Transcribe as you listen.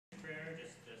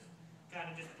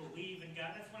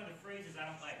one of the phrases I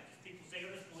don't like. Just people say, oh,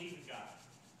 just believe in God.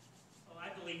 Well, I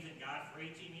believed in God for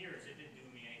 18 years. It didn't do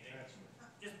me anything. That's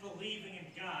right. Just believing in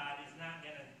God is not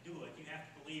going to do it. You have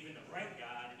to believe in the right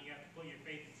God, and you have to put your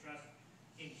faith and trust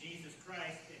in Jesus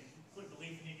Christ and quit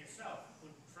believing in yourself, quit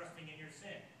trusting in your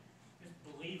sin. Just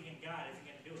believing in God isn't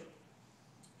going to do it.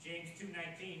 James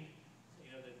 2:19,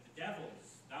 the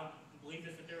devils, thou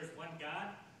believest that there is one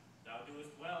God, thou doest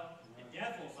well. The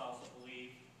devils also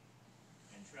believe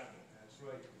and tremble. That's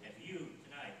right. Have you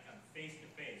tonight come face to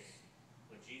face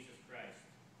with Jesus Christ?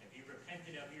 Have you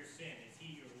repented of your sin? Is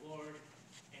He your Lord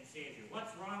and Savior?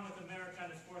 What's wrong with America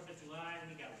on this 4th of July?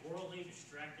 We got worldly,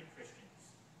 distracted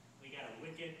Christians. We got a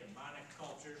wicked, demonic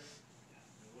culture.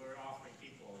 And we're offering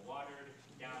people a watered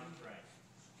down Christ.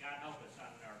 God help us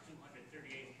on our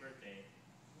 238th birthday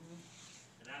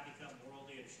to not become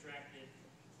worldly or distracted,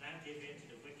 not give in to